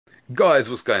Guys,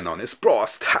 what's going on? It's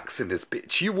Brass Tax in this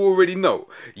bitch. You already know.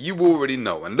 You already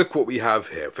know. And look what we have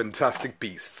here. Fantastic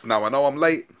Beasts. Now, I know I'm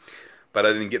late, but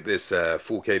I didn't get this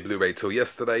 4K Blu-ray till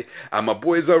yesterday. And my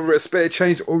boys over at Spare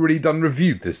Change already done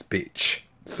reviewed this bitch.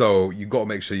 So, you got to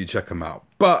make sure you check them out.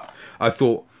 But, I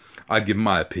thought I'd give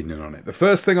my opinion on it. The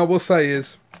first thing I will say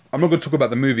is, I'm not going to talk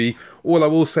about the movie. All I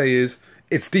will say is,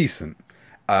 it's decent.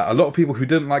 A lot of people who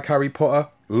didn't like Harry Potter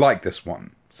like this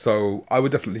one. So, I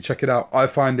would definitely check it out. I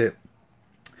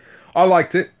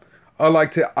liked it.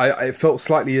 It felt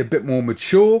slightly a bit more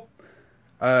mature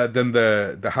than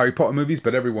the Harry Potter movies,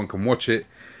 but everyone can watch it.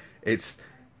 It's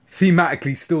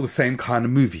thematically still the same kind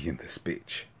of movie in this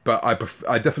bitch. But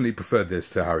I definitely prefer this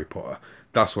to Harry Potter.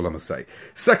 That's all I'm going to say.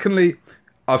 Secondly,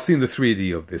 I've seen the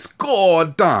 3D of this.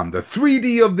 God damn, the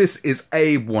 3D of this is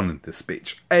A1 in this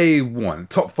bitch. A1.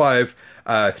 Top 5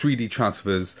 3D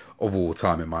transfers of all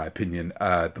time, in my opinion.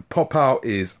 The pop out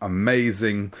is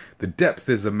amazing. The depth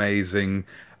is amazing.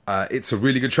 It's a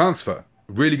really good transfer.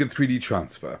 Really good 3D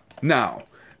transfer. Now,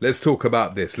 let's talk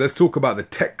about this. Let's talk about the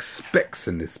tech specs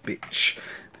in this bitch.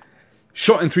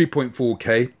 Shot in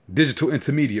 3.4K, digital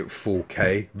intermediate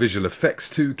 4K, visual effects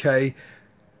 2K,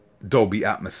 Dolby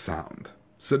Atmos sound.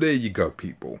 So there you go,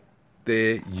 people.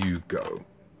 There you go.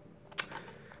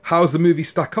 How's the movie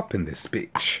stack up in this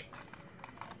bitch?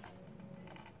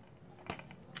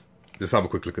 Let's have a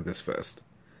quick look at this first.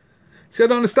 See, I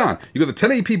don't understand. You got the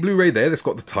 1080p Blu-ray there that's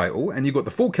got the title, and you got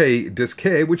the 4K disc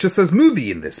here, which just says movie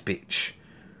in this bitch.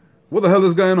 What the hell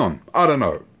is going on? I don't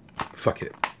know. Fuck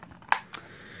it.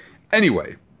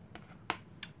 Anyway,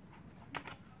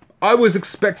 I was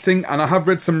expecting, and I have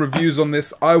read some reviews on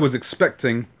this, I was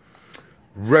expecting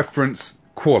reference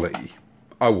quality.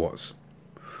 I was.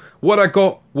 What I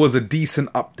got was a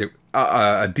decent uptick,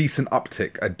 a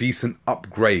decent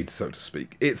upgrade, so to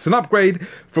speak. It's an upgrade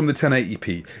from the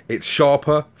 1080p. It's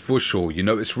sharper for sure. You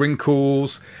notice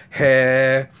wrinkles,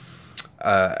 hair,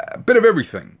 a bit of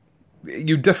everything.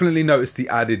 You definitely notice the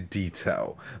added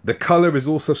detail. The color is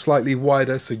also slightly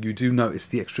wider, so you do notice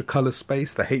the extra color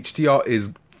space. The HDR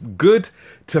is good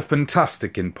to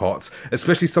fantastic in parts,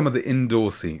 especially some of the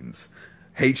indoor scenes.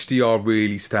 HDR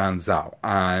really stands out,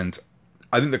 and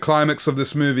I think the climax of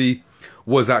this movie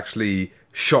was actually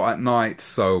shot at night,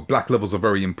 so black levels are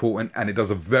very important, and it does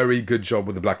a very good job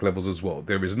with the black levels as well.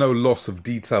 There is no loss of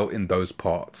detail in those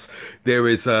parts. There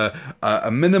is a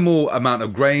minimal amount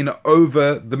of grain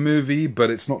over the movie,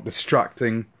 but it's not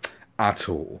distracting at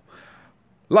all.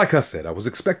 Like I said, I was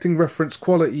expecting reference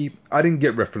quality. I didn't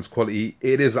get reference quality.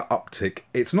 It is an uptick.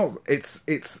 It's not.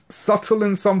 It's subtle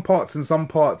in some parts. In some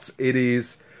parts, it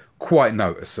is quite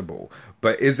noticeable.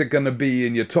 But is it going to be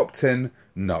in your top 10?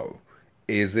 No.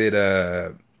 Is it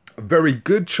a very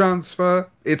good transfer?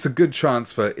 It's a good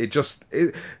transfer.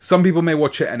 Some people may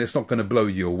watch it and it's not going to blow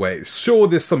you away. Sure,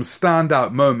 there's some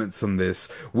standout moments in this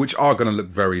which are going to look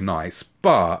very nice,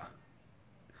 but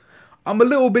I'm a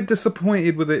little bit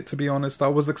disappointed with it, to be honest. I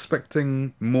was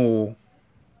expecting more.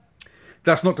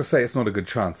 That's not to say it's not a good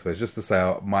transfer. It's just to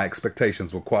say my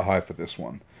expectations were quite high for this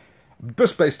one,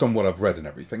 just based on what I've read and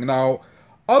everything. Now,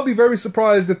 I'll be very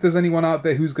surprised if there's anyone out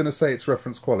there who's going to say it's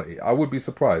reference quality. I would be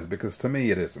surprised, because to me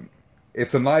it isn't.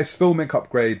 It's a nice filmic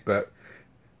upgrade, but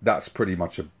that's pretty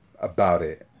much about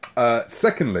it.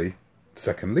 Secondly?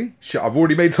 Shit, I've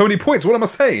already made so many points. What am I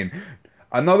saying?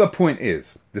 Another point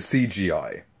is the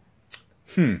CGI.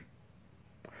 The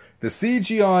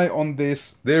CGI on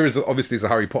this, obviously it's a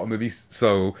Harry Potter movie,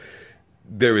 so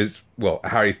there is, well, a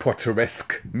Harry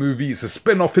Potter-esque movie. It's a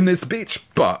spin-off in this bitch,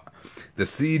 but the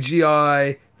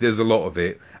CGI, there's a lot of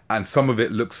it, and some of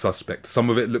it looks suspect. Some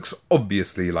of it looks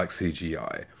obviously like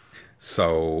CGI.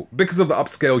 So, because of the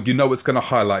upscale, you know it's going to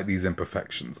highlight these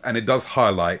imperfections, and it does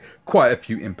highlight quite a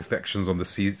few imperfections on the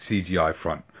CGI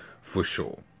front, for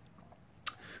sure.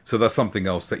 So that's something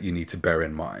else that you need to bear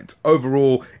in mind.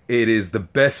 Overall, it is the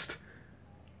best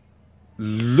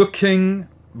looking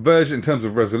version in terms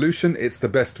of resolution. It's the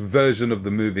best version of the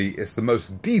movie. It's the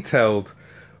most detailed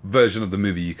version of the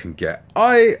movie you can get.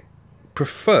 I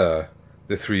prefer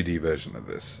the 3D version of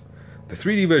this. The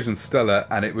 3D version's stellar,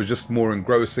 and it was just more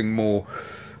engrossing, more...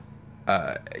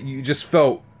 you just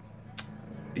felt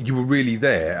you were really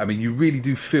there. I mean, you really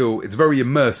do feel it's very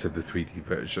immersive, the 3D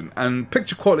version. And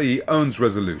picture quality owns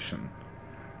resolution,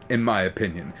 in my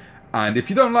opinion. And if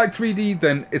you don't like 3D,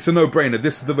 then it's a no-brainer.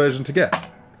 This is the version to get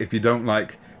if you don't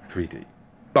like 3D.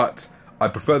 But I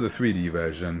prefer the 3D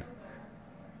version.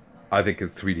 I think the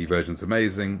 3D version's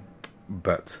amazing,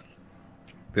 but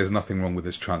there's nothing wrong with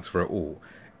this transfer at all.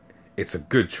 It's a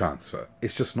good transfer.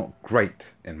 It's just not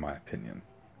great, in my opinion.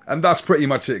 And that's pretty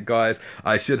much it, guys.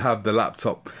 I should have the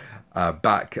laptop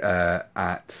back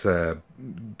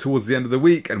towards the end of the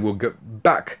week, and we'll get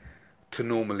back to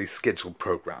normally scheduled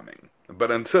programming. But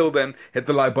until then, hit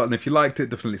the like button if you liked it,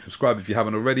 definitely subscribe if you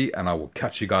haven't already, and I will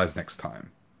catch you guys next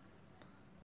time.